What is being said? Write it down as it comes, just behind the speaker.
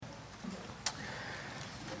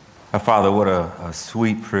Father, what a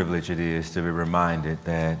sweet privilege it is to be reminded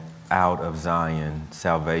that out of Zion,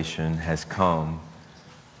 salvation has come.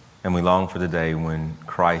 And we long for the day when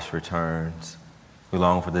Christ returns. We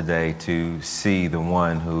long for the day to see the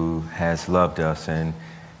one who has loved us and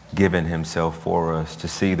given himself for us, to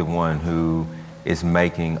see the one who is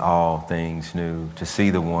making all things new, to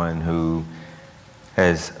see the one who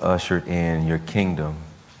has ushered in your kingdom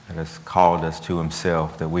and has called us to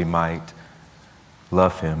himself that we might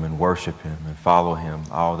love him and worship him and follow him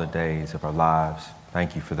all the days of our lives.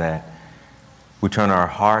 Thank you for that. We turn our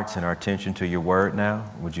hearts and our attention to your word now.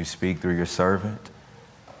 Would you speak through your servant?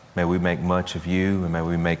 May we make much of you, and may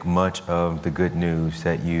we make much of the good news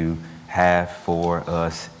that you have for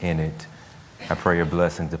us in it. I pray your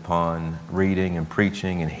blessings upon reading and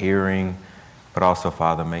preaching and hearing, but also,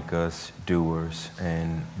 Father, make us doers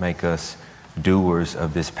and make us doers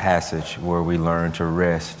of this passage where we learn to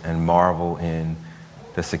rest and marvel in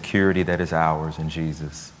the security that is ours in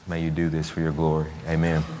Jesus. May you do this for your glory.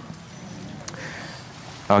 Amen.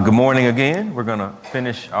 Good morning again. We're going to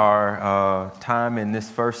finish our time in this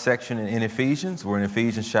first section in Ephesians. We're in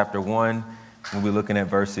Ephesians chapter 1. We'll be looking at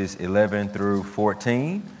verses 11 through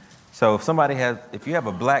 14. So if you have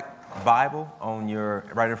a black Bible on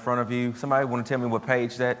right in front of you, somebody want to tell me what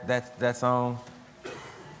page that's on?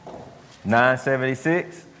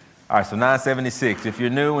 976? All right, so 976. If you're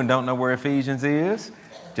new and don't know where Ephesians is,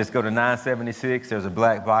 just go to 976. There's a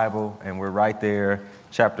black Bible, and we're right there,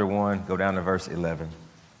 chapter 1. Go down to verse 11.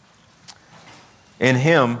 In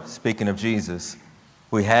him, speaking of Jesus,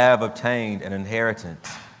 we have obtained an inheritance,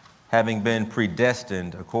 having been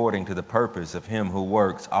predestined according to the purpose of him who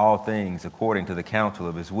works all things according to the counsel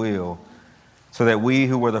of his will, so that we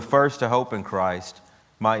who were the first to hope in Christ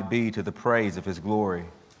might be to the praise of his glory.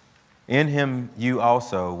 In him you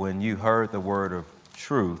also, when you heard the word of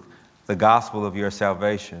truth, the gospel of your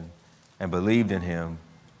salvation, and believed in him,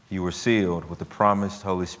 you were sealed with the promised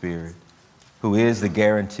Holy Spirit, who is the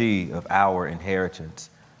guarantee of our inheritance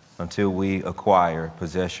until we acquire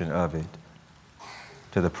possession of it,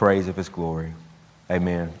 to the praise of his glory.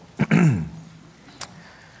 Amen. When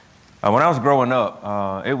I was growing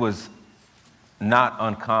up, it was not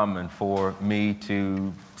uncommon for me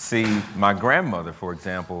to see my grandmother, for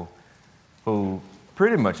example, who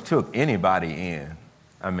pretty much took anybody in.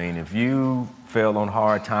 I mean, if you fell on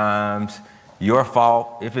hard times, your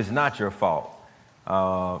fault. If it's not your fault.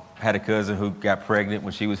 Had a cousin who got pregnant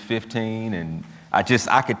when she was 15, and I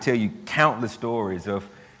could tell you countless stories of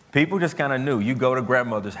people just kind of knew. You go to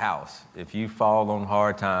grandmother's house. If you fall on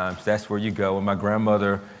hard times, that's where you go. And my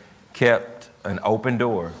grandmother kept an open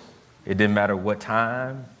door. It didn't matter what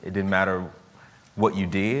time. It didn't matter what you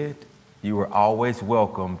did. You were always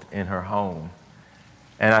welcomed in her home.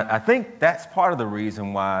 And I think that's part of the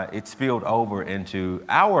reason why it spilled over into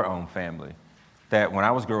our own family. That when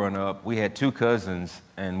I was growing up, we had two cousins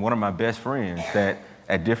and one of my best friends that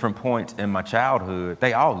at different points in my childhood,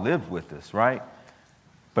 they all lived with us, right?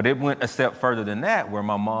 But it went a step further than that, where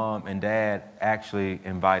my mom and dad actually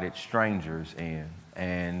invited strangers in.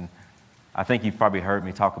 And I think you've probably heard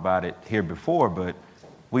me talk about it here before, but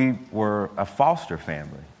we were a foster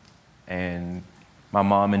family. And my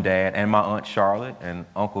mom and dad and my Aunt Charlotte and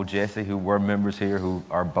Uncle Jesse, who were members here, who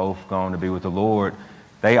are both gone to be with the Lord,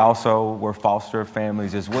 they also were foster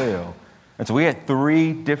families as well. And so we had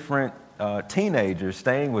three different teenagers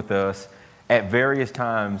staying with us at various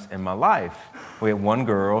times in my life. We had one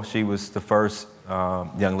girl. She was the first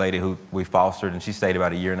young lady who we fostered, and she stayed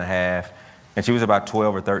about 1.5 years. And she was about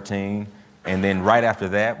 12 or 13. And then right after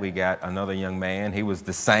that, we got another young man. He was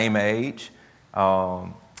the same age.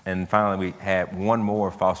 And finally, we had one more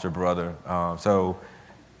foster brother. And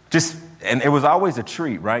it was always a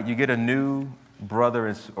treat, right? You get a new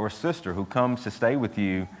brother or sister who comes to stay with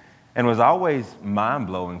you. And it was always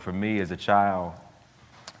mind-blowing for me as a child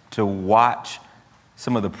to watch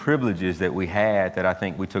some of the privileges that we had that I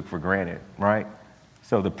think we took for granted, right?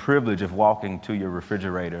 So the privilege of walking to your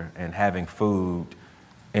refrigerator and having food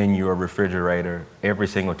in your refrigerator every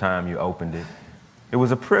single time you opened it. It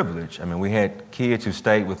was a privilege. I mean, we had kids who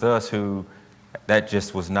stayed with us who that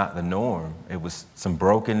just was not the norm. It was some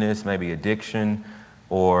brokenness, maybe addiction,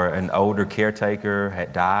 or an older caretaker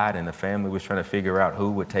had died and the family was trying to figure out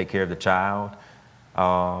who would take care of the child.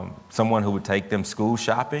 Someone who would take them school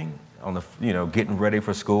shopping, getting ready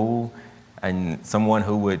for school, and someone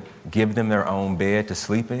who would give them their own bed to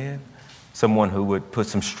sleep in. Someone who would put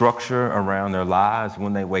some structure around their lives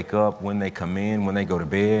when they wake up, when they come in, when they go to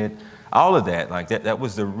bed. All of that, that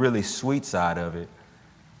was the really sweet side of it.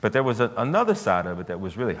 But there was another side of it that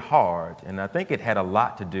was really hard, and I think it had a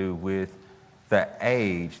lot to do with the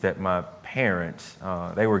age that my parents,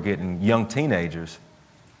 they were getting young teenagers.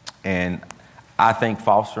 And I think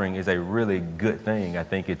fostering is a really good thing. I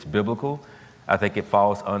think it's biblical. I think it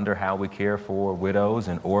falls under how we care for widows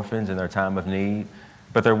and orphans in their time of need.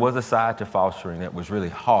 But there was a side to fostering that was really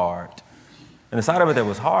hard. And the side of it that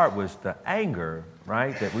was hard was the anger,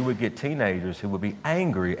 right? That we would get teenagers who would be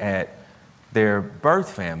angry at their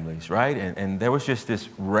birth families, right? And there was just this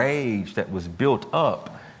rage that was built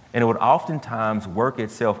up. And it would oftentimes work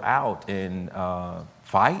itself out in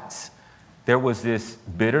fights. There was this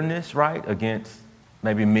bitterness, right, against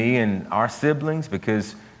maybe me and our siblings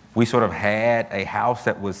because we sort of had a house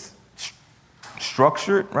that was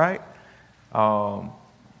structured, right?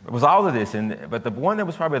 It was all of this, but the one that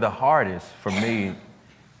was probably the hardest for me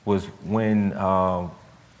was when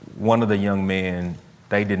one of the young men,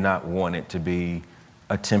 they did not want it to be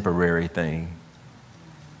a temporary thing.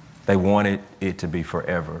 They wanted it to be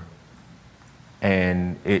forever.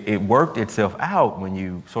 And it worked itself out when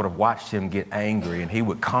you sort of watched him get angry and he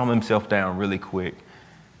would calm himself down really quick.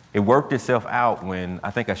 It worked itself out when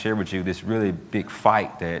I think I shared with you this really big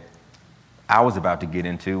fight that I was about to get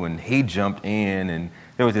into, and he jumped in, and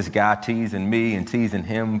there was this guy teasing me and teasing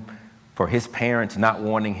him for his parents not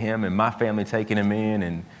wanting him and my family taking him in,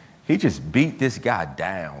 and he just beat this guy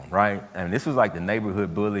down, right? And this was like the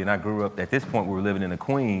neighborhood bully, and I grew up, at this point we were living in the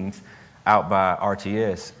Queens out by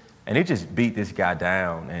RTS, and he just beat this guy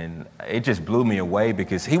down, and it just blew me away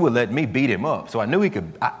because he would let me beat him up. So I knew he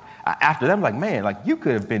could, after that I'm like, man, like you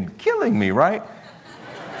could have been killing me, right?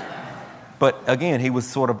 But again, he was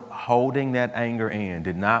sort of holding that anger in,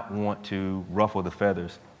 did not want to ruffle the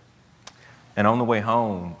feathers. And on the way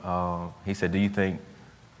home, he said, do you think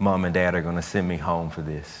Mom and Dad are going to send me home for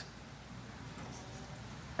this?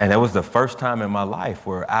 And that was the first time in my life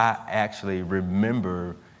where I actually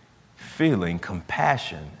remember feeling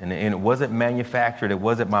compassion. And it wasn't manufactured. It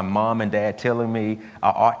wasn't my mom and dad telling me I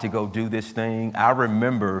ought to go do this thing. I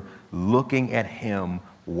remember looking at him,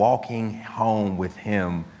 walking home with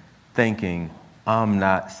him, thinking, I'm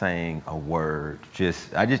not saying a word.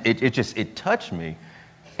 It touched me.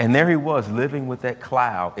 And there he was living with that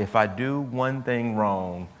cloud. If I do one thing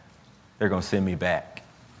wrong, they're going to send me back.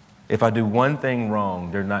 If I do one thing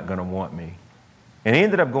wrong, they're not going to want me. And he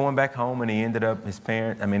ended up going back home, and he ended up, his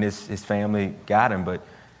family got him. But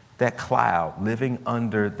that cloud, living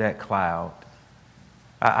under that cloud,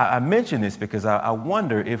 I mention this because I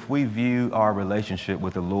wonder if we view our relationship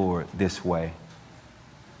with the Lord this way.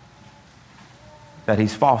 That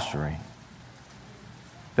he's fostering,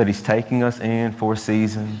 that he's taking us in for a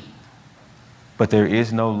season, but there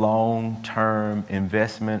is no long-term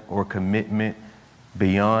investment or commitment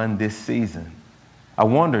beyond this season. I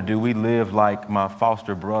wonder, do we live like my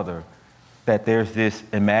foster brother, that there's this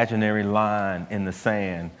imaginary line in the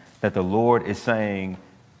sand that the Lord is saying,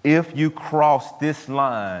 if you cross this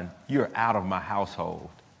line, you're out of my household.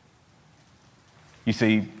 You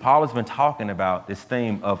see, Paul has been talking about this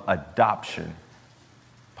theme of adoption.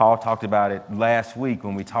 Paul talked about it last week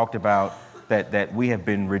when we talked about that we have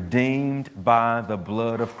been redeemed by the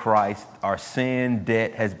blood of Christ. Our sin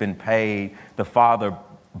debt has been paid. The Father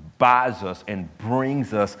buys us and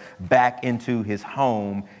brings us back into his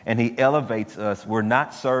home, and he elevates us. We're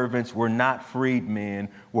not servants. We're not freedmen.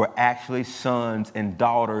 We're actually sons and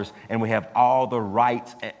daughters, and we have all the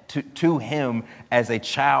rights to him as a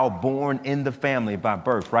child born in the family by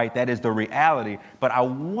birth, right? That is the reality. But I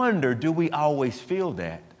wonder, do we always feel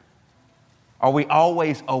that? Are we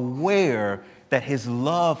always aware that his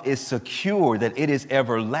love is secure, that it is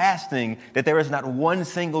everlasting, that there is not one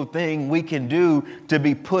single thing we can do to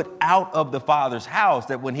be put out of the Father's house,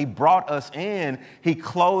 that when he brought us in, he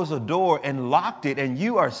closed the door and locked it, and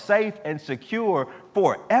you are safe and secure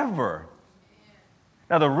forever.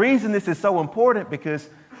 Now, the reason this is so important, because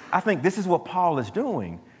I think this is what Paul is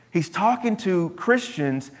doing. He's talking to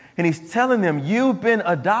Christians and he's telling them, you've been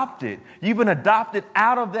adopted. You've been adopted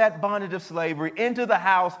out of that bondage of slavery into the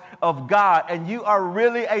house of God, and you are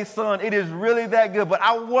really a son. It is really that good. But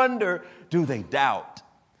I wonder, do they doubt?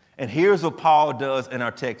 And here's what Paul does in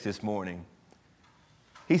our text this morning.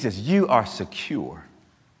 He says, you are secure.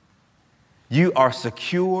 You are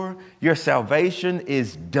secure. Your salvation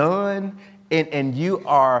is done, and you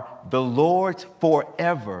are the Lord's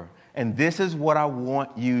forever. And this is what I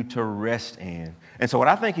want you to rest in. And so what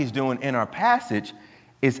I think he's doing in our passage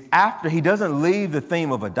is, after he doesn't leave the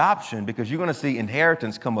theme of adoption, because you're going to see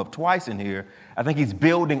inheritance come up twice in here. I think he's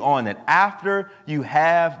building on that. After you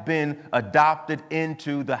have been adopted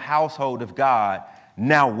into the household of God,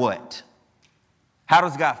 now what? How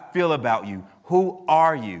does God feel about you? Who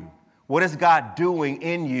are you? What is God doing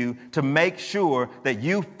in you to make sure that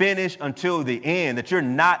you finish until the end, that you're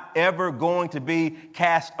not ever going to be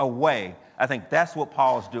cast away? I think that's what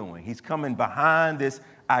Paul's doing. He's coming behind this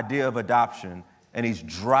idea of adoption, and he's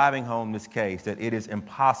driving home this case that it is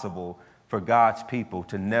impossible for God's people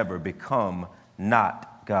to never become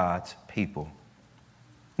not God's people.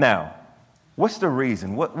 Now, what's the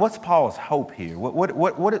reason? What's Paul's hope here?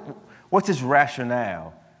 What's his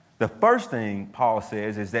rationale? The first thing Paul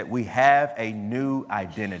says is that we have a new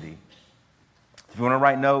identity. If you want to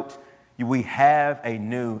write notes, we have a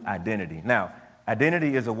new identity. Now,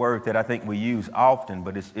 identity is a word that I think we use often,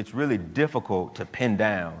 but it's really difficult to pin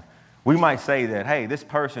down. We might say that, hey, this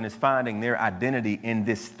person is finding their identity in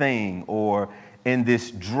this thing or in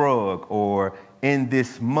this drug or in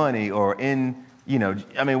this money or in,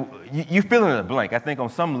 you fill in the blank. I think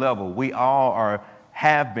on some level we all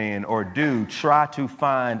have been or do try to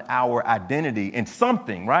find our identity in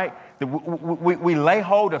something, right? We lay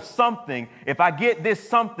hold of something. If I get this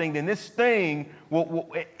something, then this thing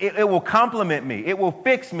will complement me. It will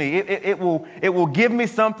fix me. It will give me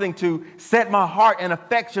something to set my heart and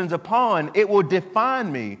affections upon. It will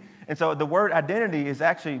define me. And so the word identity is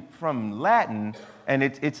actually from Latin, and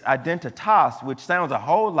it's identitas, which sounds a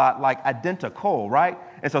whole lot like identical, right?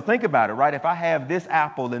 And so think about it, right? If I have this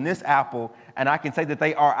apple and this apple, and I can say that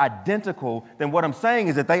they are identical, then what I'm saying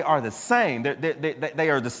is that they are the same. They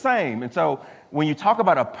are the same. And so when you talk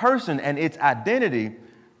about a person and its identity,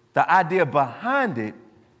 the idea behind it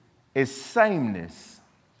is sameness,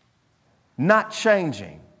 not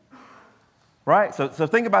changing, right? So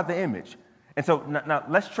think about the image. And so now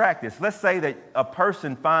let's track this. Let's say that a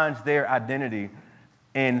person finds their identity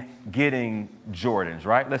in getting Jordans,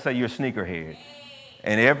 right? Let's say you're a sneakerhead.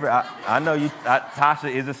 And I know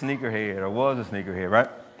Tasha is a sneakerhead or was a sneakerhead, right?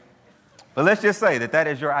 But let's just say that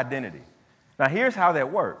is your identity. Now, here's how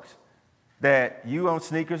that works. That you on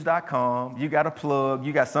sneakers.com, you got a plug,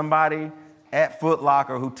 you got somebody at Foot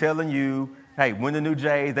Locker who telling you, hey, when the new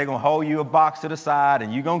J's, they're going to hold you a box to the side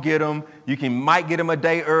and you're going to get them. You might get them a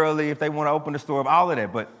day early if they want to open the store, all of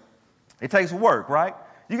that. But it takes work, right?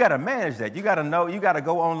 You got to manage that. You got to know, you got to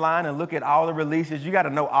go online and look at all the releases. You got to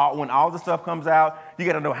know when all the stuff comes out. You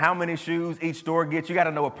got to know how many shoes each store gets. You got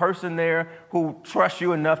to know a person there who trusts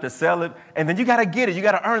you enough to sell it. And then you got to get it. You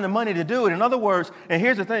got to earn the money to do it. In other words, and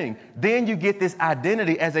here's the thing, then you get this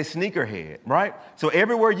identity as a sneakerhead, right? So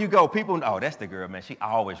everywhere you go, people know, oh, that's the girl, man. She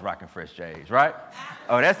always rocking fresh J's, right?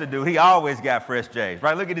 Oh, that's the dude. He always got fresh J's,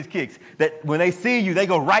 right? Look at his kicks. That when they see you, they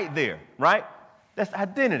go right there, right? That's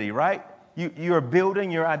identity, right? You're building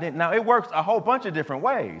your identity. Now, it works a whole bunch of different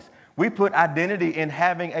ways. We put identity in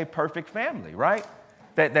having a perfect family, right?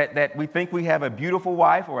 That we think we have a beautiful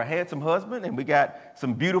wife or a handsome husband, and we got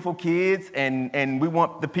some beautiful kids, and we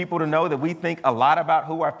want the people to know that we think a lot about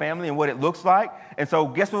who our family and what it looks like. And so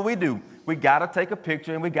guess what we do? We got to take a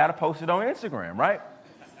picture and we got to post it on Instagram, right?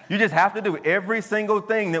 You just have to do every single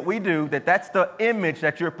thing that we do, that's the image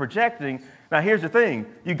that you're projecting. Now, here's the thing.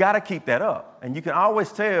 You got to keep that up. And you can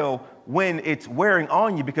always tell when it's wearing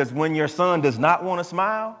on you, because when your son does not want to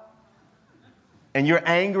smile and you're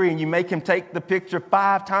angry and you make him take the picture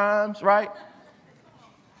 5 times, right?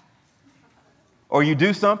 Or you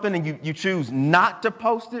do something and you choose not to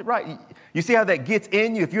post it, right? You see how that gets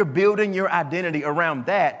in you? If you're building your identity around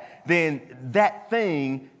that, then that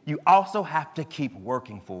thing, you also have to keep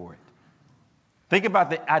working for it. Think about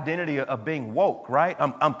the identity of being woke, right?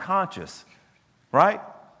 I'm conscious, right?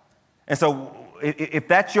 And so if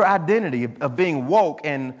that's your identity of being woke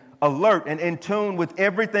and alert and in tune with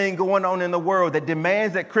everything going on in the world that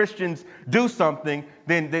demands that Christians do something,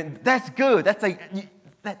 then that's good.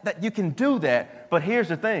 That you can do that. But here's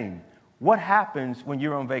the thing. What happens when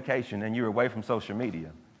you're on vacation and you're away from social media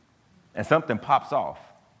and something pops off?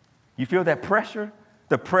 You feel that pressure?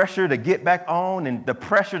 The pressure to get back on and the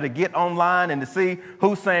pressure to get online and to see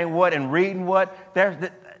who's saying what and reading what.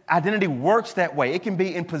 Identity works that way. It can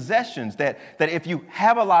be in possessions that if you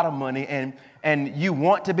have a lot of money and you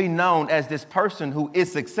want to be known as this person who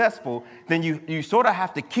is successful, then you sort of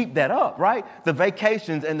have to keep that up, right? The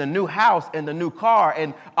vacations and the new house and the new car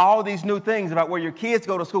and all these new things about where your kids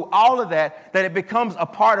go to school, all of that it becomes a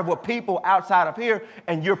part of what people outside of here,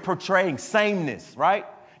 and you're portraying sameness, right?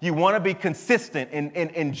 You want to be consistent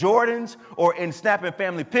in Jordans or in snapping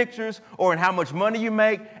family pictures or in how much money you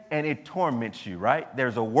make, and it torments you, right?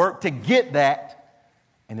 There's a work to get that,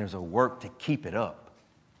 and there's a work to keep it up.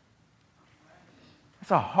 It's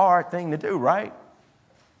a hard thing to do, right?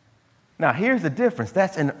 Now, here's the difference.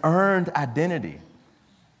 That's an earned identity.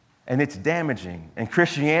 And it's damaging. And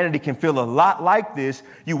Christianity can feel a lot like this.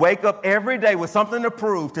 You wake up every day with something to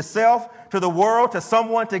prove to self, to the world, to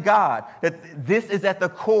someone, to God. That this is at the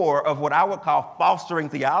core of what I would call fostering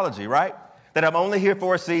theology, right? That I'm only here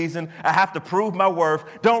for a season. I have to prove my worth.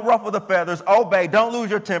 Don't ruffle the feathers. Obey. Don't lose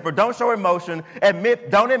your temper. Don't show emotion.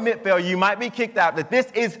 Don't admit failure. You might be kicked out. That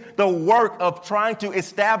this is the work of trying to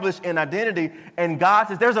establish an identity. And God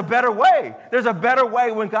says there's a better way. There's a better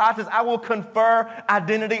way when God says, I will confer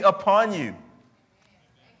identity upon you.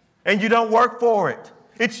 And you don't work for it.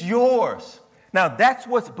 It's yours. Now, that's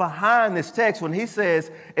what's behind this text when he says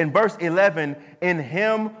in verse 11, in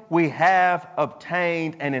him we have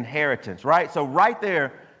obtained an inheritance, right? So right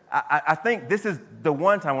there, I think this is the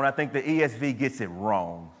one time when I think the ESV gets it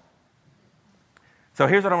wrong. So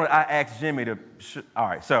here's what I asked Jimmy to, all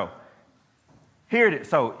right, so here it is.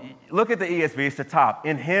 So look at the ESV, it's the top.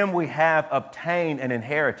 In him we have obtained an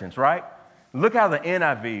inheritance, right? Look how the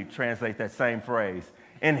NIV translates that same phrase.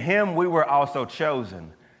 In him we were also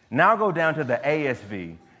chosen. Now go down to the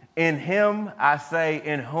ASV. In him, I say,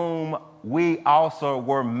 in whom we also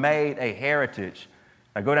were made a heritage.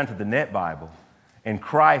 Now go down to the Net Bible. In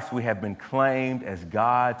Christ, we have been claimed as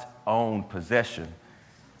God's own possession.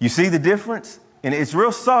 You see the difference? And it's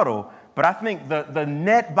real subtle, but I think the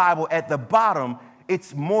Net Bible at the bottom,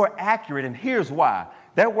 it's more accurate. And here's why.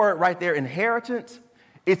 That word right there, inheritance,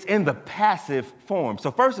 it's in the passive form.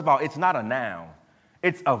 So first of all, it's not a noun.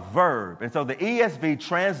 It's a verb. And so the ESV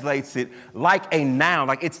translates it like a noun,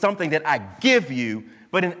 like it's something that I give you,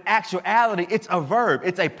 but in actuality, it's a verb.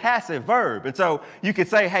 It's a passive verb. And so you could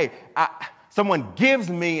say, hey, someone gives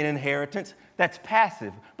me an inheritance. That's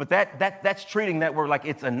passive, but that's treating that word like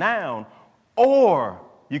it's a noun. Or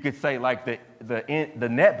you could say like the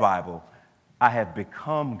Net Bible, I have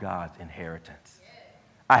become God's inheritance.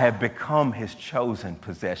 I have become his chosen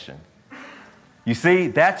possession. You see,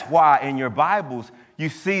 that's why in your Bibles, you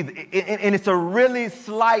see, and it's a really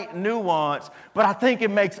slight nuance, but I think it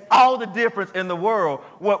makes all the difference in the world.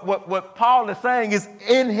 What Paul is saying is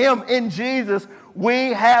in him, in Jesus,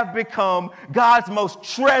 we have become God's most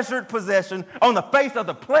treasured possession on the face of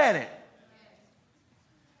the planet.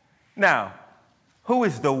 Now, who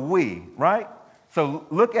is the we, right? So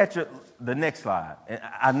look at the next slide.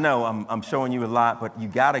 I know I'm showing you a lot, but you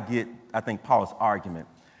got to get, I think, Paul's argument.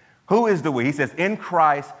 Who is the we? He says, in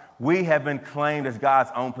Christ, we have been claimed as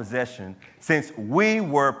God's own possession since we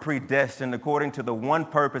were predestined according to the one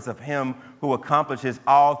purpose of him who accomplishes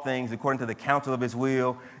all things according to the counsel of his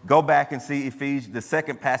will. Go back and see Ephesians, the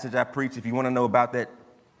second passage I preached, if you want to know about that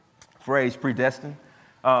phrase, predestined.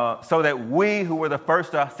 So that we who were the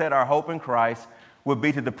first to set our hope in Christ would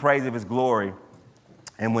be to the praise of his glory.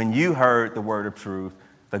 And when you heard the word of truth,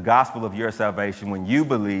 the gospel of your salvation, when you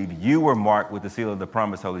believed, you were marked with the seal of the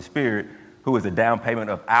promised Holy Spirit, who is the down payment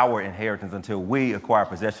of our inheritance until we acquire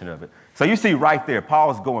possession of it. So you see right there,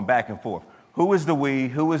 Paul's going back and forth. Who is the we?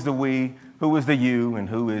 Who is the we? Who is the you? And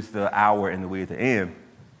who is the our and the we at the end?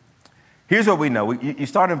 Here's what we know. You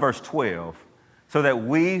start in verse 12. So that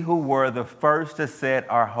we who were the first to set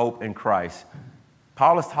our hope in Christ.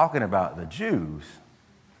 Paul is talking about the Jews.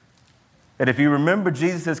 That if you remember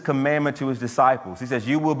Jesus' commandment to his disciples, he says,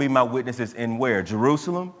 you will be my witnesses in where?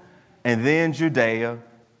 Jerusalem, and then Judea,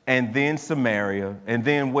 and then Samaria, and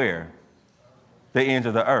then where? The ends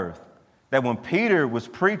of the earth. That when Peter was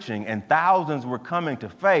preaching and thousands were coming to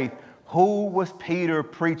faith, who was Peter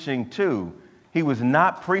preaching to? He was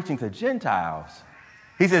not preaching to Gentiles.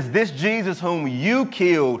 He says, this Jesus whom you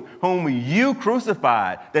killed, whom you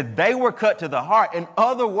crucified, that they were cut to the heart. In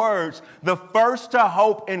other words, the first to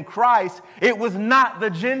hope in Christ, it was not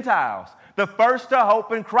the Gentiles. The first to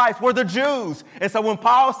hope in Christ were the Jews. And so when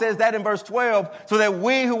Paul says that in verse 12, so that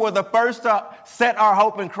we who were the first to set our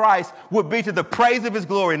hope in Christ would be to the praise of his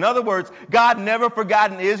glory. In other words, God never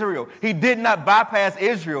forgotten Israel. He did not bypass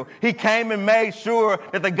Israel. He came and made sure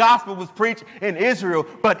that the gospel was preached in Israel,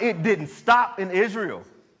 but it didn't stop in Israel.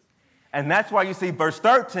 And that's why you see verse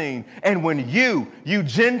 13, and when you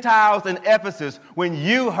Gentiles in Ephesus, when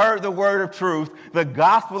you heard the word of truth, the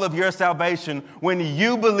gospel of your salvation, when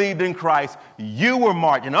you believed in Christ, you were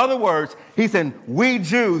marked. In other words, he said, we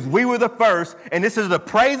Jews, we were the first, and this is the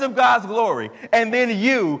praise of God's glory. And then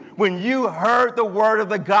you, when you heard the word of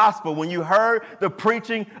the gospel, when you heard the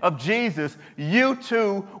preaching of Jesus, you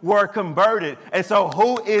too were converted. And so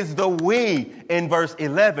who is the we in verse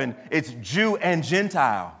 11? It's Jew and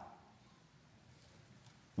Gentile.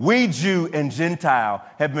 We, Jew and Gentile,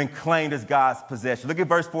 have been claimed as God's possession. Look at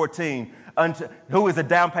verse 14, who is a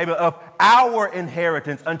down payment of our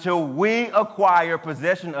inheritance until we acquire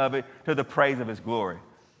possession of it to the praise of his glory.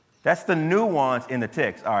 That's the nuance in the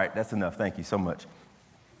text. All right, that's enough. Thank you so much.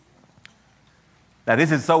 Now,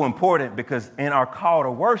 this is so important because in our call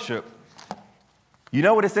to worship, you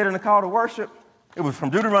know what it said in the call to worship? It was from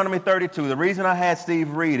Deuteronomy 32. The reason I had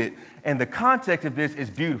Steve read it, and the context of this is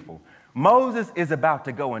beautiful. Moses is about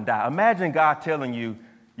to go and die. Imagine God telling you,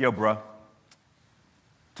 yo, bro,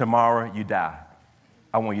 tomorrow you die.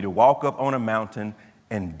 I want you to walk up on a mountain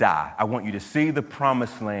and die. I want you to see the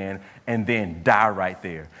promised land and then die right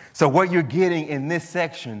there. So what you're getting in this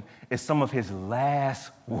section is some of his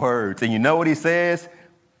last words. And you know what he says?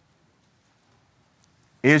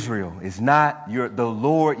 Israel is not the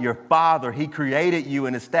Lord, your father. He created you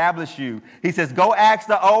and established you. He says, go ask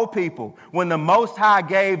the old people. When the Most High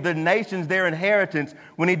gave the nations their inheritance,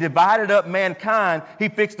 when he divided up mankind, he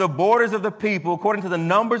fixed the borders of the people according to the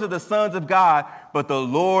numbers of the sons of God. But the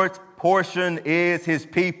Lord's portion is his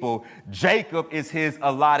people. Jacob is his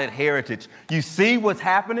allotted heritage. You see what's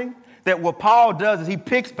happening? That what Paul does is he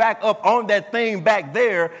picks back up on that thing back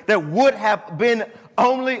there that would have been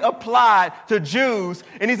only applied to Jews.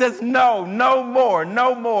 And he says, no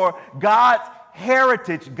more. God's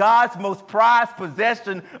heritage, God's most prized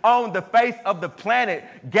possession on the face of the planet,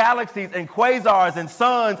 galaxies and quasars and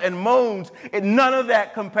suns and moons, none of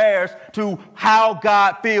that compares to how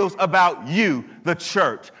God feels about you, the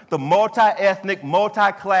church, the multi-ethnic,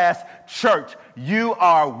 multi-class church.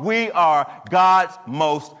 We are God's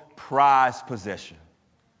most prized possession.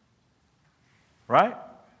 Right?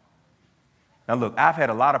 Now look, I've had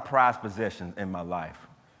a lot of prized possessions in my life.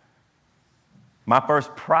 My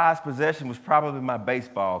first prized possession was probably my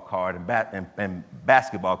baseball card and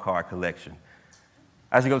basketball card collection.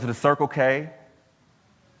 I used to go to the Circle K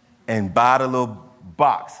and buy the little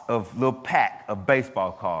pack of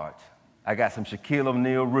baseball cards. I got some Shaquille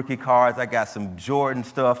O'Neal rookie cards. I got some Jordan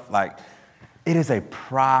stuff. Like, it is a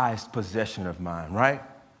prized possession of mine, right?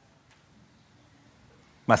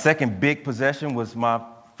 My second big possession was my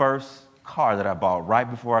first car that I bought right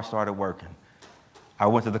before I started working. I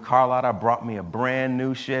went to the car lot. I brought me a brand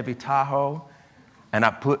new Chevy Tahoe, and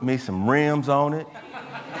I put me some rims on it,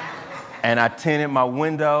 and I tinted my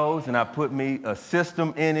windows, and I put me a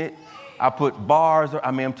system in it. I put bars.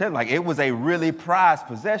 I'm telling you, like, it was a really prized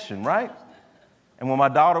possession, right? And when my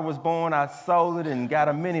daughter was born, I sold it and got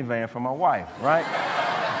a minivan for my wife, right?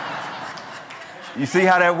 You see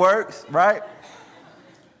how that works, right?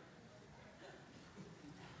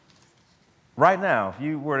 Right now, if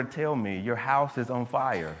you were to tell me your house is on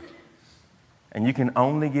fire and you can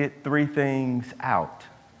only get 3 things out.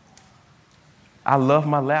 I love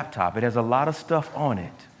my laptop. It has a lot of stuff on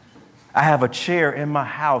it. I have a chair in my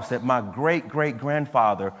house that my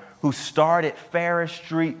great-great-grandfather, who started Ferris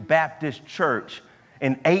Street Baptist Church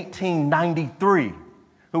in 1893,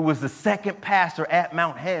 who was the second pastor at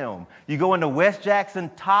Mount Helm. You go into West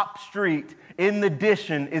Jackson, Top Street, in the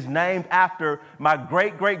addition is named after my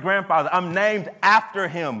great-great-grandfather. I'm named after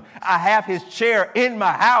him. I have his chair in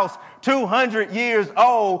my house, 200 years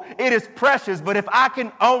old. It is precious, but if I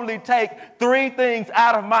can only take 3 things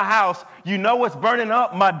out of my house, you know what's burning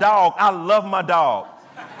up? My dog. I love my dog.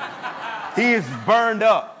 He is burned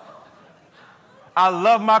up. I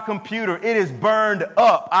love my computer. It is burned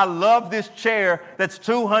up. I love this chair that's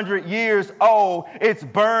 200 years old. It's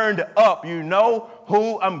burned up. You know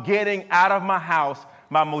who I'm getting out of my house?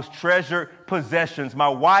 My most treasured possessions. My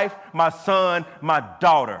wife, my son, my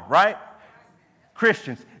daughter, right?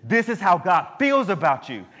 Christians, this is how God feels about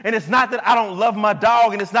you. And it's not that I don't love my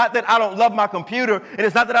dog, and it's not that I don't love my computer, and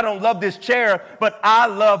it's not that I don't love this chair, but I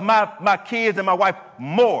love my kids and my wife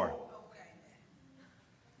more.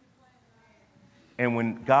 And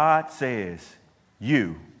when God says,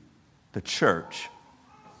 you, the church,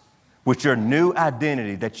 with your new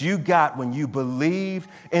identity that you got when you believed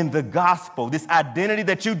in the gospel, this identity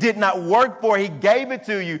that you did not work for, he gave it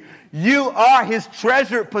to you. You are his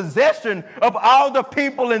treasured possession of all the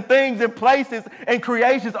people and things and places and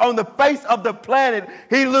creations on the face of the planet.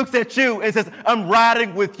 He looks at you and says, I'm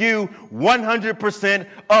riding with you 100%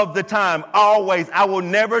 of the time, always. I will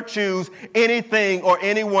never choose anything or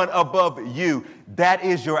anyone above you. That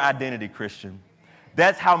is your identity, Christian.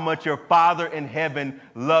 That's how much your Father in heaven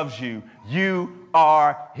loves you. You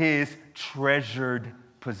are his treasured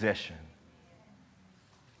possession.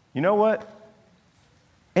 You know what?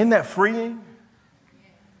 Isn't that freeing?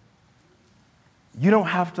 You don't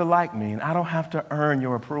have to like me, and I don't have to earn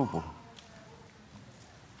your approval.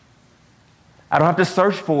 I don't have to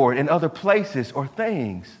search for it in other places or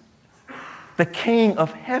things. The King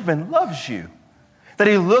of heaven loves you. That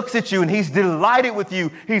he looks at you and he's delighted with you.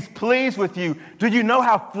 He's pleased with you. Do you know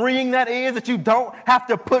how freeing that is? That you don't have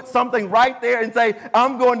to put something right there and say,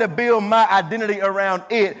 I'm going to build my identity around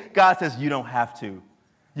it. God says, you don't have to.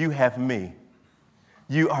 You have me.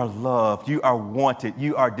 You are loved. You are wanted.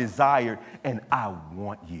 You are desired. And I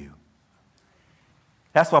want you.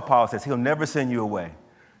 That's why Paul says he'll never send you away.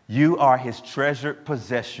 You are his treasured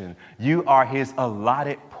possession. You are his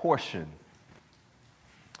allotted portion.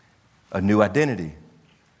 A new identity.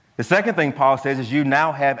 The second thing Paul says is you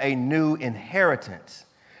now have a new inheritance.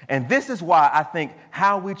 And this is why I think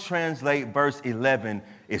how we translate verse 11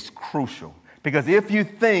 is crucial. Because if you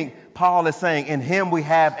think Paul is saying in him we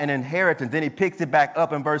have an inheritance, then he picks it back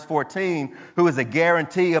up in verse 14, who is a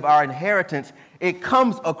guarantee of our inheritance. It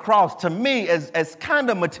comes across to me as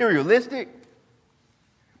kind of materialistic.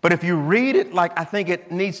 But if you read it like I think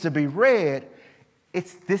it needs to be read,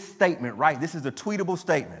 it's this statement, right? This is a tweetable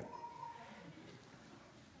statement.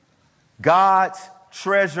 God's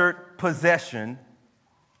treasured possession,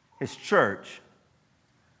 his church,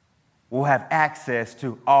 will have access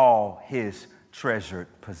to all his treasured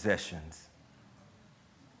possessions.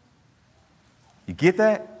 You get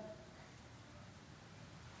that?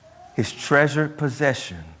 His treasured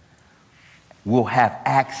possession will have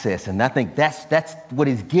access. And I think that's what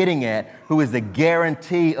he's getting at, who is the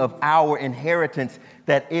guarantee of our inheritance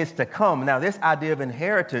that is to come. Now, this idea of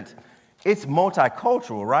inheritance, it's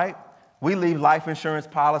multicultural, right? We leave life insurance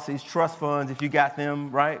policies, trust funds, if you got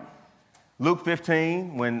them, right? Luke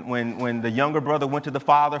 15, when the younger brother went to the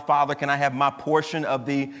father, Father, can I have my portion of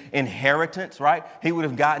the inheritance, right? He would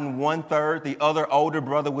have gotten 1/3. The other older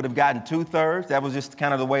brother would have gotten 2/3. That was just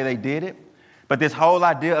kind of the way they did it. But this whole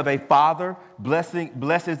idea of a father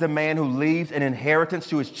blesses the man who leaves an inheritance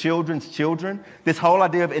to his children's children. This whole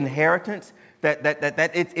idea of inheritance,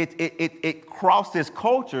 it crosses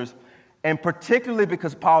cultures. And particularly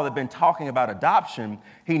because Paul had been talking about adoption,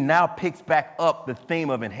 he now picks back up the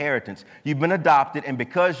theme of inheritance. You've been adopted, and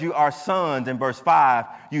because you are sons in verse 5,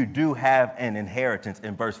 you do have an inheritance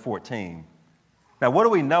in verse 14. Now, what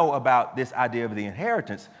do we know about this idea of the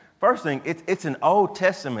inheritance? First thing, it's an Old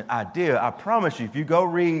Testament idea. I promise you, if you go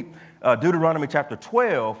read Deuteronomy chapter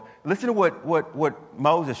 12, listen to what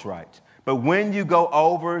Moses writes. But when you go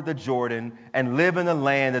over the Jordan and live in the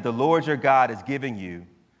land that the Lord your God is giving you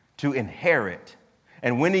to inherit,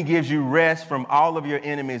 and when he gives you rest from all of your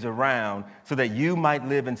enemies around so that you might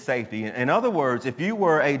live in safety. In other words, if you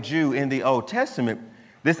were a Jew in the Old Testament,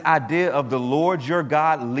 this idea of the Lord your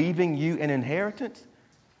God leaving you an inheritance,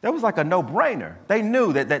 that was like a no-brainer. They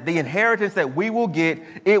knew that the inheritance that we will get,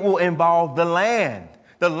 it will involve the land.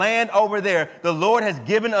 The land over there. The Lord has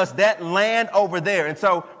given us that land over there. And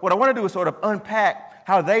so what I want to do is sort of unpack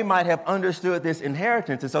how they might have understood this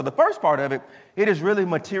inheritance. And so the first part of it, it is really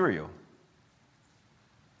material.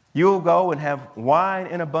 You'll go and have wine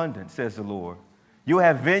in abundance, says the Lord. You'll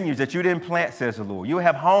have vineyards that you didn't plant, says the Lord. You'll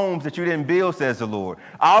have homes that you didn't build, says the Lord.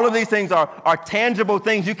 All of these things are tangible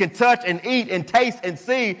things you can touch and eat and taste and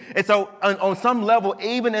see. And so on some level,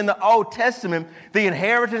 even in the Old Testament, the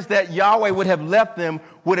inheritance that Yahweh would have left them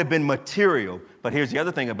would have been material. But here's the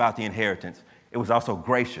other thing about the inheritance. It was also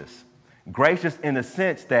gracious. Gracious in the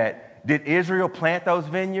sense that, did Israel plant those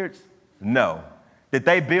vineyards? No. Did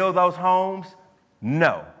they build those homes?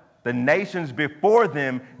 No. The nations before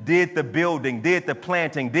them did the building, did the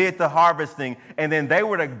planting, did the harvesting, and then they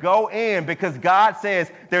were to go in because God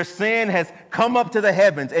says their sin has come up to the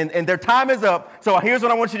heavens and their time is up. So here's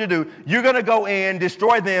what I want you to do. You're going to go in,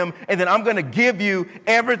 destroy them, and then I'm going to give you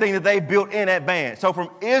everything that they built in advance. So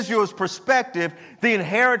from Israel's perspective, the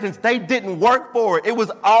inheritance, they didn't work for it. It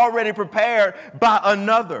was already prepared by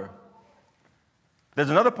another. There's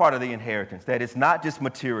another part of the inheritance that it's not just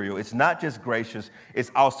material, it's not just gracious, it's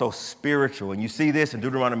also spiritual. And you see this in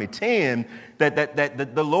Deuteronomy 10,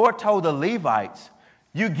 that the Lord told the Levites,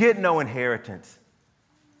 you get no inheritance.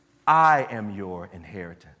 I am your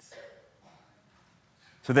inheritance.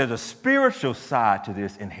 So there's a spiritual side to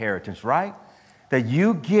this inheritance, right? That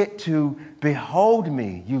you get to behold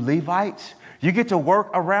me, you Levites. You get to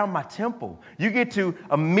work around my temple. You get to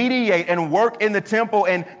mediate and work in the temple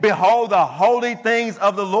and behold the holy things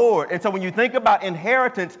of the Lord. And so when you think about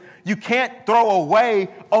inheritance, you can't throw away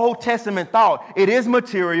Old Testament thought. It is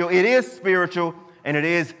material, it is spiritual, and it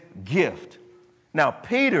is gift. Now,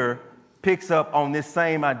 Peter picks up on this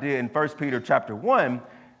same idea in 1 Peter chapter 1.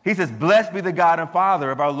 He says, blessed be the God and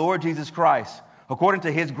Father of our Lord Jesus Christ. According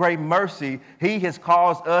to his great mercy, he has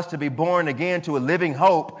caused us to be born again to a living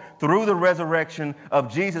hope through the resurrection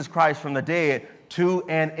of Jesus Christ from the dead to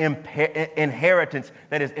an inheritance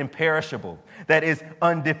that is imperishable, that is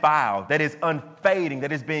undefiled, that is unfading,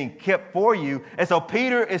 that is being kept for you. And so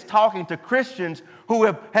Peter is talking to Christians who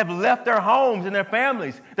have left their homes and their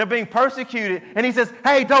families. They're being persecuted. And he says,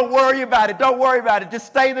 hey, don't worry about it. Don't worry about it. Just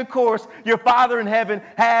stay the course. Your Father in heaven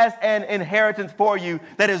has an inheritance for you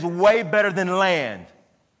that is way better than land.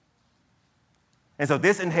 And so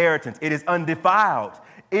this inheritance, it is undefiled.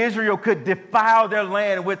 Israel could defile their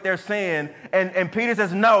land with their sin. And Peter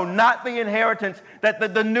says, no, not the inheritance, that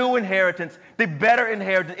the new inheritance, the better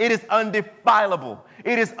inheritance. It is undefilable.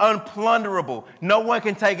 It is unplunderable. No one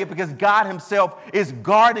can take it because God himself is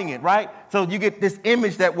guarding it, right? So you get this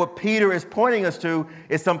image that what Peter is pointing us to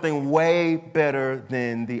is something way better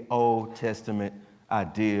than the Old Testament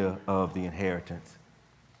idea of the inheritance.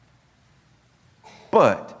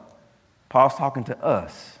 But Paul's talking to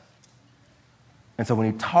us. And so when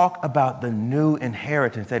he talk about the new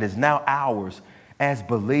inheritance that is now ours as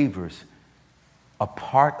believers, a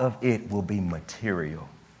part of it will be material,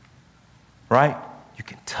 right? You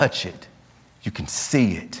can touch it. You can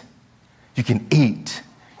see it. You can eat.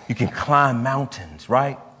 You can climb mountains,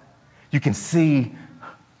 right? You can see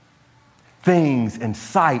things and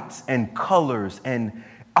sights and colors and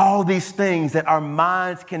all these things that our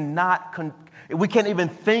minds cannot we can't even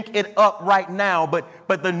think it up right now, but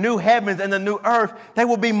the new heavens and the new earth, they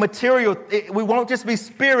will be material. We won't just be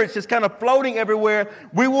spirits just kind of floating everywhere.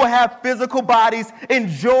 We will have physical bodies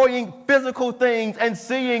enjoying physical things and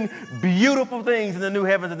seeing beautiful things in the new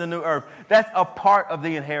heavens and the new earth. That's a part of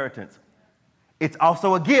the inheritance. It's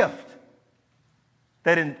also a gift.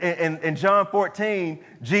 That in John 14,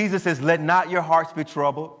 Jesus says, let not your hearts be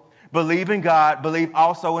troubled. Believe in God, believe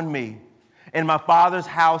also in me. In my Father's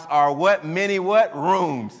house are what? Many what?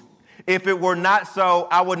 Rooms. If it were not so,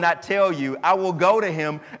 I would not tell you. I will go to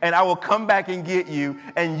him and I will come back and get you,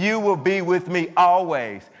 and you will be with me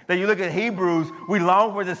always. Then you look at Hebrews, we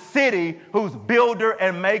long for the city whose builder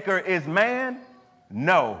and maker is man?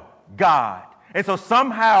 No, God. And so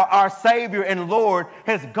somehow our Savior and Lord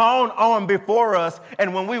has gone on before us,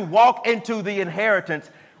 and when we walk into the inheritance,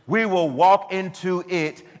 we will walk into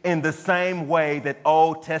it in the same way that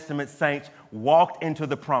Old Testament saints walked into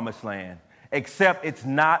the promised land, except it's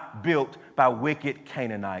not built by wicked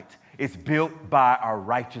Canaanites. It's built by our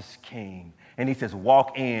righteous King. And he says,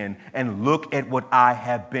 walk in and look at what I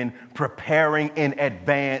have been preparing in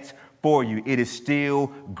advance for you. It is still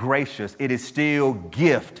gracious. It is still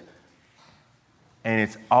gift. And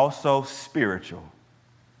it's also spiritual.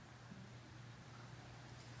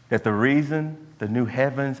 That the reason the new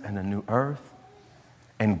heavens and the new earth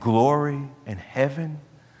and glory and heaven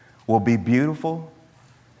will be beautiful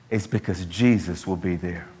is because Jesus will be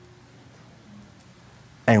there.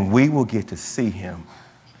 And we will get to see him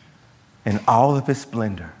in all of his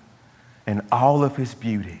splendor and all of his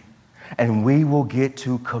beauty. And we will get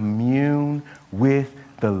to commune with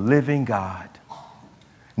the living God,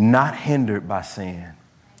 not hindered by sin.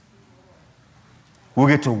 We'll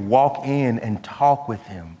get to walk in and talk with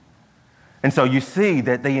him. And so you see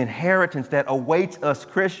that the inheritance that awaits us,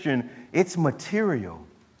 Christian, it's material,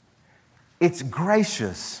 it's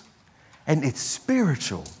gracious, and it's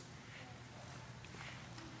spiritual.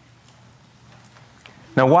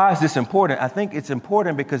 Now, why is this important? I think it's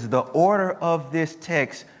important because the order of this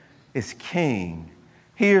text is king.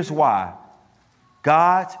 Here's why.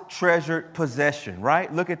 God's treasured possession,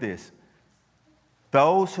 right? Look at this.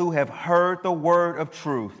 Those who have heard the word of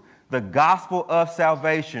truth, the gospel of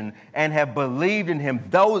salvation, and have believed in him,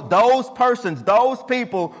 those persons, those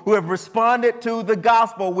people who have responded to the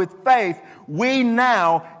gospel with faith, we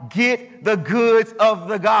now get the goods of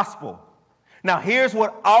the gospel. Now, here's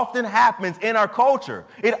what often happens in our culture.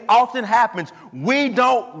 It often happens. We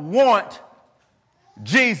don't want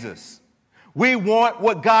Jesus. We want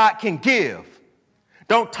what God can give.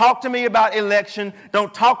 Don't talk to me about election.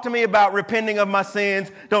 Don't talk to me about repenting of my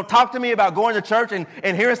sins. Don't talk to me about going to church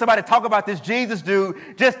and hearing somebody talk about this Jesus dude.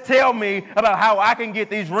 Just tell me about how I can get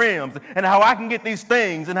these rims and how I can get these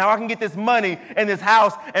things and how I can get this money and this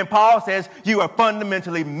house. And Paul says you are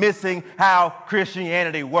fundamentally missing how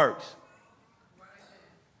Christianity works.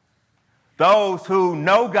 Those who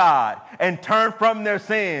know God and turn from their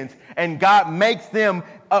sins, and God makes them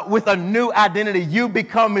with a new identity. You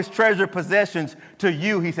become his treasured possessions. To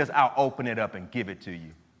you, he says, I'll open it up and give it to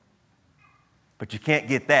you. But you can't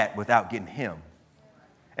get that without getting him.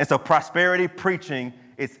 And so prosperity preaching,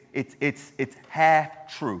 it's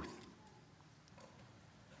half truth.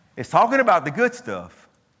 It's talking about the good stuff,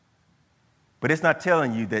 but it's not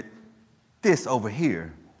telling you that this over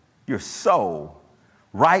here, your soul,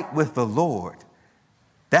 right with the Lord,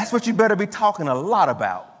 that's what you better be talking a lot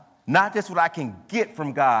about. Not just what I can get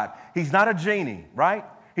from God. He's not a genie, right?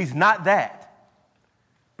 He's not that.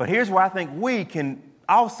 But here's where I think we can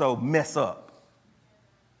also mess up.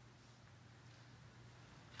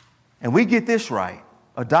 And we get this right.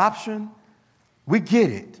 Adoption, we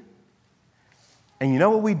get it. And you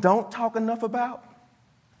know what we don't talk enough about?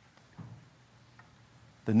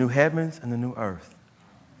 The new heavens and the new earth.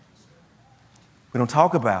 We don't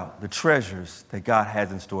talk about the treasures that God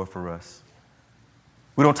has in store for us.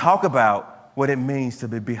 We don't talk about what it means to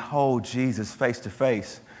behold Jesus face to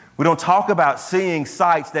face. We don't talk about seeing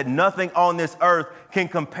sights that nothing on this earth can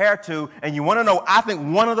compare to. And you want to know, I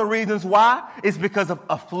think one of the reasons why is because of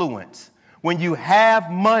affluence. When you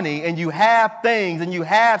have money and you have things and you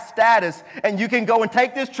have status and you can go and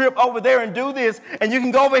take this trip over there and do this and you can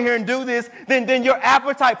go over here and do this, then your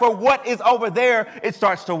appetite for what is over there, it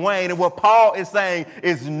starts to wane. And what Paul is saying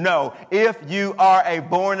is no. If you are a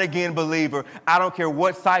born again believer, I don't care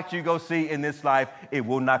what sight you go see in this life, it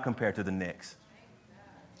will not compare to the next.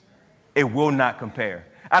 It will not compare.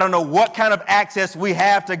 I don't know what kind of access we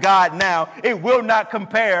have to God now. It will not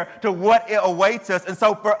compare to what it awaits us. And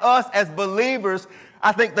so for us as believers,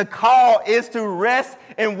 I think the call is to rest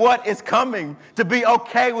in what is coming, to be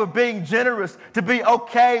okay with being generous, to be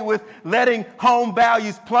okay with letting home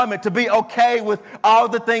values plummet, to be okay with all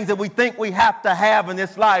the things that we think we have to have in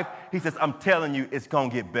this life. He says, I'm telling you, it's going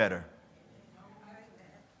to get better.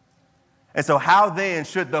 And so how then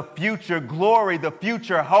should the future glory, the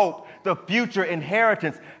future hope, the future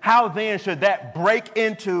inheritance, how then should that break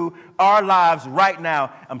into our lives right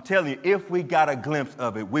now? I'm telling you, if we got a glimpse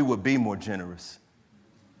of it, we would be more generous.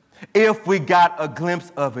 If we got a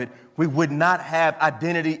glimpse of it, we would not have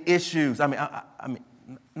identity issues. I mean,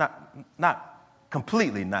 not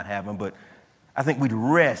completely not have them, but I think we'd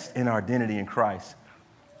rest in our identity in Christ.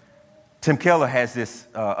 Tim Keller has this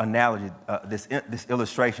analogy, this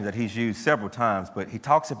illustration that he's used several times, but he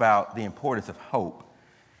talks about the importance of hope.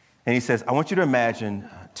 And he says, I want you to imagine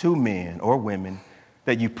two men or women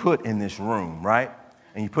that you put in this room, right?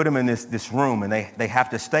 And you put them in this room, and they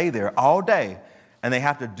have to stay there all day, and they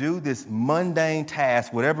have to do this mundane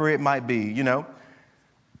task, whatever it might be, you know.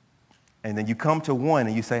 And then you come to one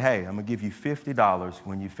and you say, hey, I'm going to give you $50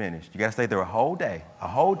 when you finish. You got to stay there a whole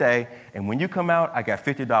day, and when you come out, I got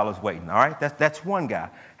 $50 waiting, all right? That's one guy.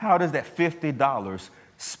 How does that $50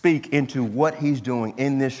 speak into what he's doing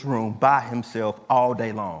in this room by himself all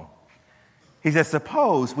day long? He says,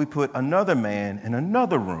 suppose we put another man in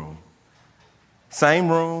another room, same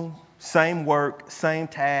work, same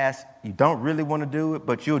task. You don't really want to do it,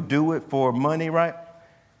 but you'll do it for money, right?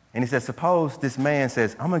 And he says, suppose this man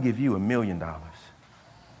says, I'm going to give you $1 million.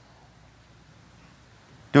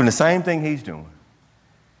 Doing the same thing he's doing.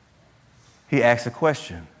 He asks a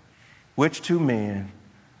question, which two men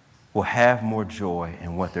will have more joy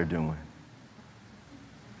in what they're doing?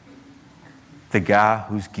 The guy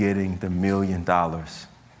who's getting the $1 million.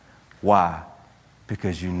 Why?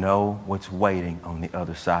 Because you know what's waiting on the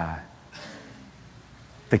other side.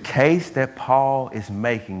 The case that Paul is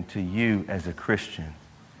making to you as a Christian,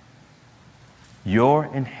 your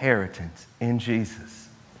inheritance in Jesus,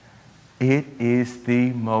 it is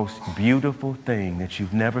the most beautiful thing that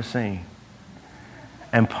you've never seen.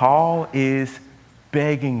 And Paul is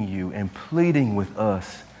begging you and pleading with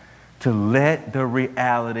us to let the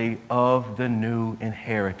reality of the new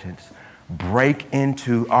inheritance break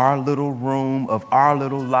into our little room of our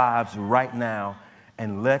little lives right now,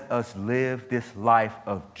 and let us live this life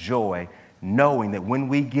of joy, knowing that when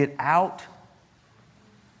we get out,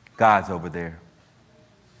 God's over there.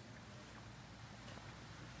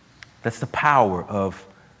 That's the power of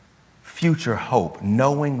future hope,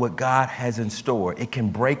 knowing what God has in store. It can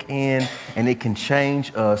break in and it can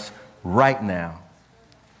change us right now.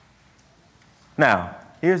 Now,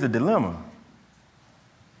 here's the dilemma.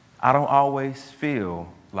 I don't always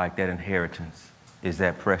feel like that inheritance is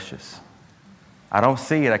that precious. I don't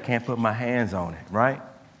see it. I can't put my hands on it, right?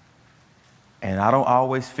 And I don't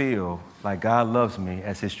always feel like God loves me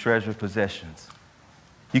as his treasured possessions.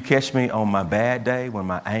 You catch me on my bad day when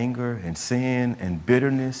my anger and sin and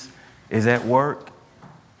bitterness is at work,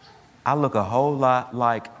 I look a whole lot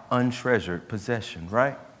like untreasured possession,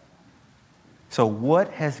 right? So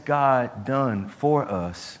what has God done for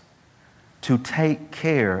us to take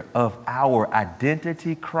care of our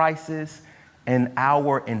identity crisis and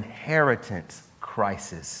our inheritance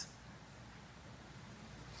crisis?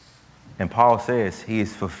 And Paul says he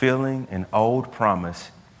is fulfilling an old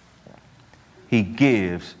promise. He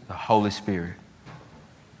gives the Holy Spirit.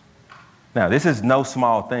 Now, this is no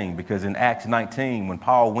small thing, because in Acts 19, when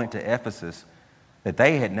Paul went to Ephesus, that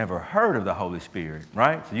they had never heard of the Holy Spirit,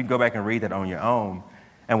 right? So you can go back and read that on your own.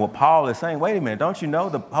 And what Paul is saying, wait a minute, don't you know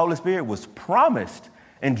the Holy Spirit was promised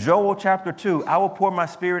in Joel chapter 2, I will pour my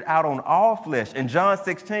Spirit out on all flesh. In John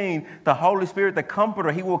 16, the Holy Spirit, the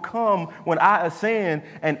Comforter, he will come when I ascend.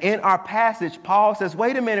 And in our passage, Paul says,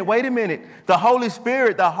 wait a minute. The Holy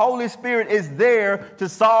Spirit is there to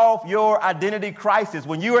solve your identity crisis.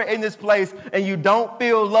 When you are in this place and you don't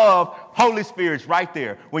feel love, Holy Spirit's right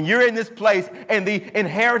there. When you're in this place and the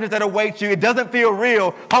inheritance that awaits you, it doesn't feel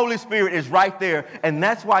real. Holy Spirit is right there. And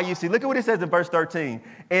that's why you see, look at what it says in verse 13.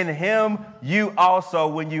 In him you also,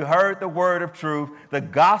 when you heard the word of truth, the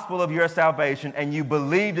gospel of your salvation, and you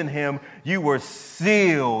believed in him, you were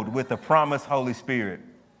sealed with the promised Holy Spirit.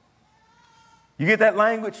 You get that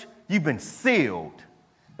language? You've been sealed.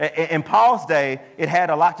 In Paul's day, it had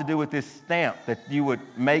a lot to do with this stamp that you would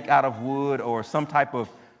make out of wood or some type of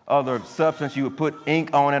other substance. You would put ink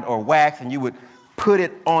on it or wax, and you would put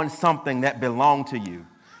it on something that belonged to you.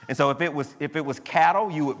 And so if it was cattle,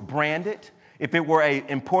 you would brand it. If it were an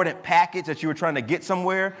important package that you were trying to get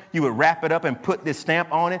somewhere, you would wrap it up and put this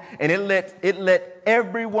stamp on it. And it let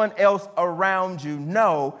everyone else around you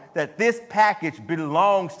know that this package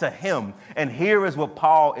belongs to him. And here is what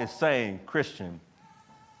Paul is saying, Christian.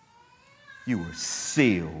 You were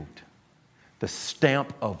sealed. The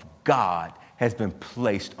stamp of God has been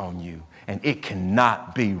placed on you, and it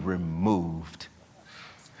cannot be removed.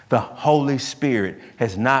 The Holy Spirit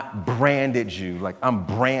has not branded you like I'm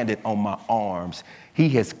branded on my arms. He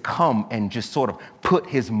has come and just sort of put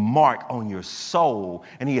his mark on your soul,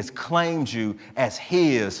 and he has claimed you as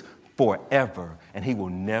his forever, and he will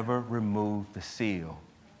never remove the seal.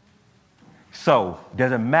 So,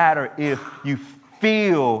 doesn't matter if you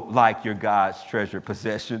feel like you're God's treasured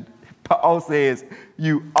possession. Paul says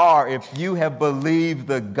you are. If you have believed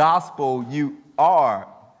the gospel, you are.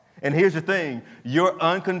 And here's the thing, your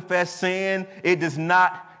unconfessed sin, it does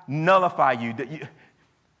not nullify you.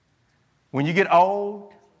 When you get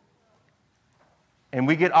old and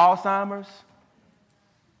we get Alzheimer's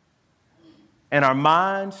and our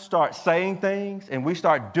minds start saying things and we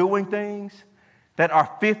start doing things that our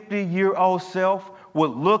 50-year-old self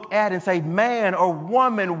would look at and say, man or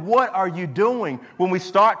woman, what are you doing? When we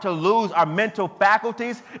start to lose our mental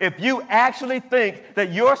faculties, if you actually think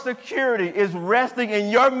that your security is resting in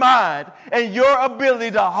your mind and your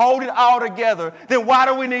ability to hold it all together, then why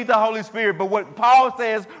do we need the Holy Spirit? But what Paul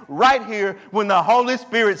says right here, when the Holy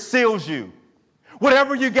Spirit seals you,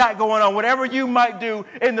 whatever you got going on, whatever you might do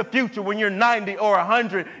in the future when you're 90 or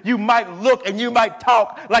 100, you might look and you might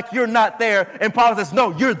talk like you're not there. And Paul says,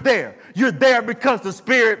 no, you're there. You're there because the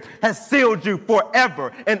Spirit has sealed you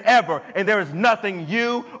forever and ever. And there is nothing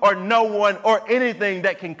you or no one or anything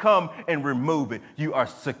that can come and remove it. You are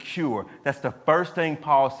secure. That's the first thing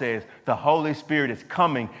Paul says. The Holy Spirit is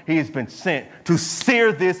coming. He has been sent to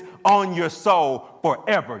sear this on your soul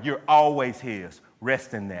forever. You're always his.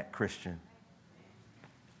 Rest in that, Christian.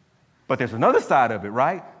 But there's another side of it,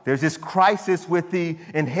 right? There's this crisis with the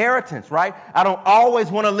inheritance, right? I don't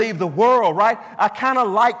always want to leave the world, right? I kind of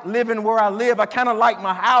like living where I live. I kind of like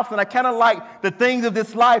my house, and I kind of like the things of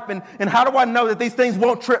this life. And how do I know that these things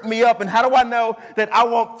won't trip me up? And how do I know that I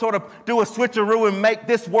won't sort of do a switcheroo and make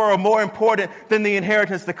this world more important than the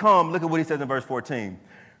inheritance to come? Look at what he says in verse 14.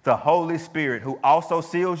 The Holy Spirit, who also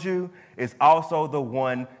seals you, is also the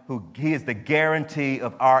one he is the guarantee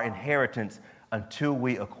of our inheritance until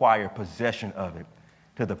we acquire possession of it,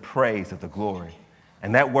 to the praise of the glory.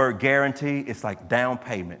 And that word guarantee, it's like down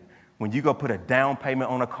payment. When you go put a down payment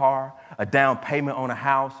on a car, a down payment on a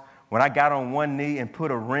house, when I got on one knee and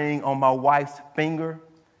put a ring on my wife's finger,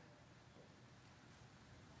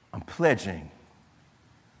 I'm pledging,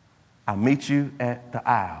 I'll meet you at the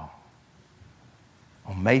aisle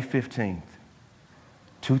on May 15th,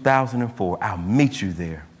 2004. I'll meet you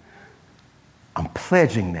there. I'm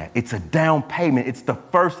pledging that. It's a down payment. It's the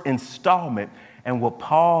first installment. And what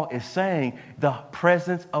Paul is saying, the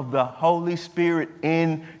presence of the Holy Spirit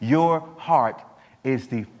in your heart is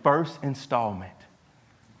the first installment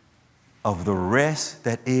of the rest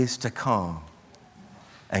that is to come.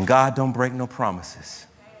 And God don't break no promises.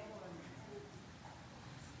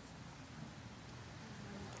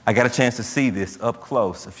 I got a chance to see this up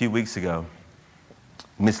close a few weeks ago.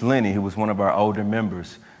 Miss Lenny, who was one of our older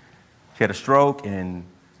members, she had a stroke,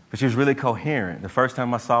 but she was really coherent. The first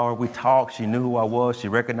time I saw her, we talked. She knew who I was. She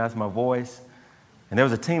recognized my voice. And there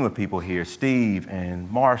was a team of people here, Steve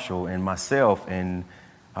and Marshall and myself and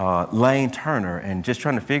Lane Turner, and just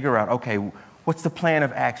trying to figure out, okay, what's the plan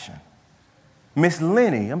of action? Miss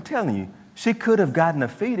Lenny, I'm telling you, she could have gotten a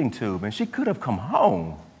feeding tube and she could have come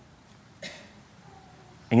home.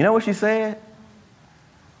 And you know what she said?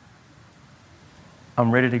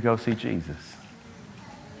 I'm ready to go see Jesus.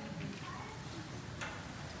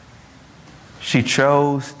 She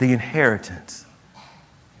chose the inheritance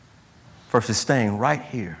versus staying right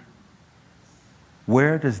here.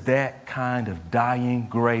 Where does that kind of dying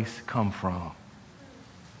grace come from?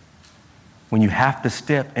 When you have to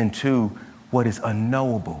step into what is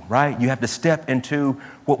unknowable, right? You have to step into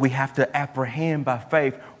what we have to apprehend by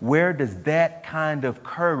faith. Where does that kind of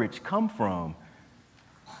courage come from?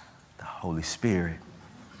 The Holy Spirit.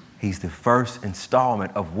 He's the first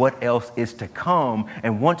installment of what else is to come.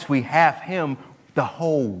 And once we have him, the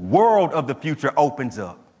whole world of the future opens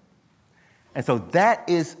up. And so that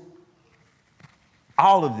is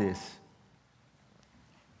all of this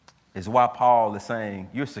is why Paul is saying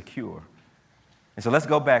you're secure. And so let's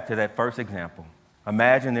go back to that first example.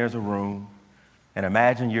 Imagine there's a room, and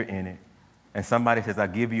imagine you're in it, and somebody says, I'll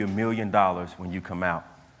give you $1 million when you come out.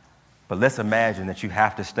 But let's imagine that you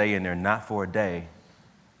have to stay in there not for a day,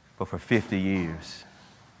 but for 50 years.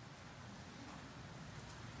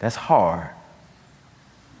 That's hard.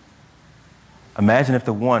 Imagine if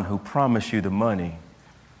the one who promised you the money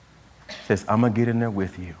says, I'm going to get in there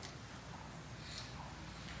with you,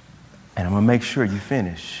 and I'm going to make sure you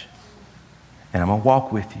finish. And I'm going to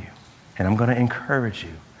walk with you, and I'm going to encourage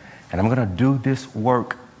you, and I'm going to do this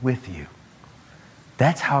work with you.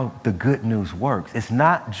 That's how the good news works. It's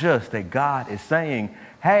not just that God is saying,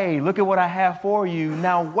 hey, look at what I have for you.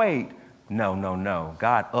 Now wait. No.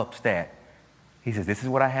 God ups that. He says, this is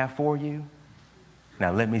what I have for you.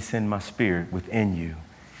 Now let me send my spirit within you.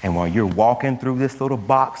 And while you're walking through this little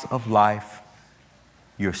box of life,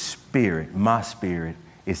 your spirit, my spirit,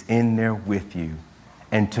 is in there with you.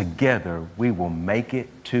 And together we will make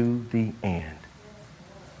it to the end.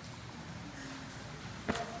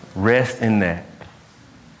 Rest in that.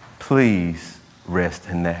 Please rest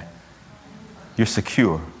in that. You're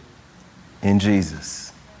secure in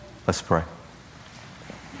Jesus. Let's pray.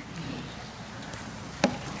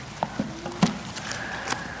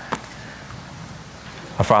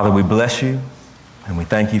 Our Father, we bless you and we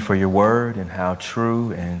thank you for your word and how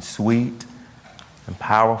true and sweet and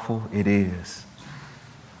powerful it is.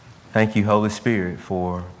 Thank you, Holy Spirit,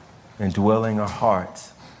 for indwelling our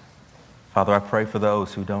hearts. Father, I pray for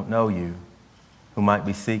those who don't know you, who might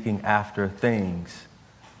be seeking after things,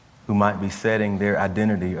 who might be setting their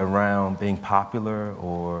identity around being popular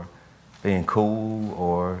or being cool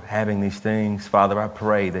or having these things. Father, I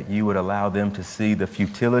pray that you would allow them to see the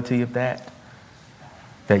futility of that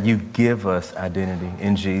you give us identity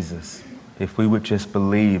in Jesus if we would just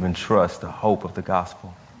believe and trust the hope of the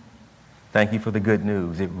gospel. Thank you for the good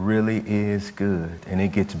news. It really is good, and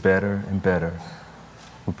it gets better and better.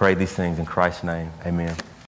 We pray these things in Christ's name. Amen.